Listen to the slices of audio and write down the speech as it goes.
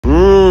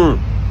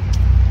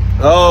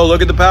Oh,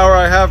 look at the power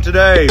I have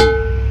today.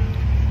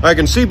 I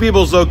can see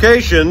people's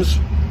locations.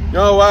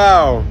 Oh,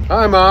 wow.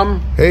 Hi, Mom.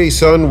 Hey,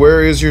 son,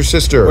 where is your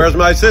sister? Where's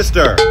my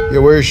sister? Yeah,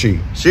 where is she?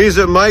 She's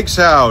at Mike's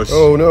house.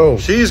 Oh, no.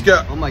 She's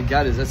got... Oh my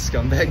God, is that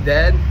scumbag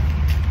dad?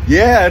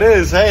 Yeah, it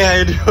is. Hey, how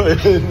you doing?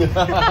 Can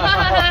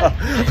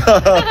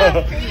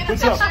we get a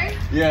picture?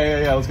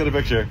 Yeah. Let's get a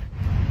picture.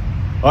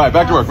 All right,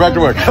 back to work.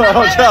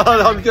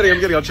 I'm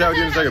kidding. I'll chat with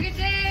you in a second. Good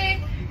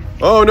day.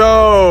 Oh,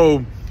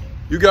 no.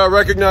 You got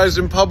recognized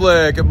in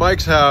public at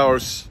Mike's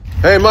house.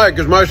 Hey, Mike,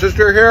 is my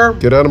sister here?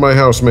 Get out of my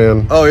house,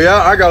 man. Oh,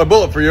 yeah? I got a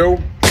bullet for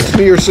you. It's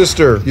me, your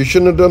sister. You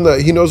shouldn't have done that.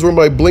 He knows where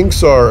my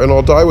blinks are, and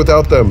I'll die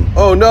without them.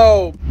 Oh,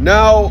 no.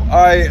 Now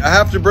I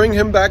have to bring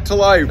him back to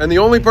life. And the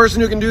only person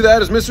who can do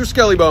that is Mr.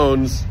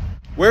 Skellybones.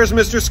 Where's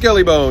Mr.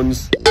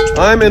 Skellybones?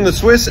 I'm in the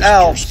Swiss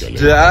Alps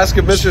to ask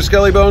if Mr.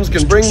 Skellybones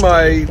can bring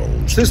my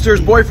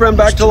sister's boyfriend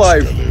back to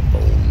life.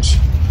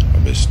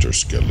 Mr.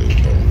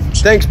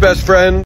 Skellybones. Thanks, best friend.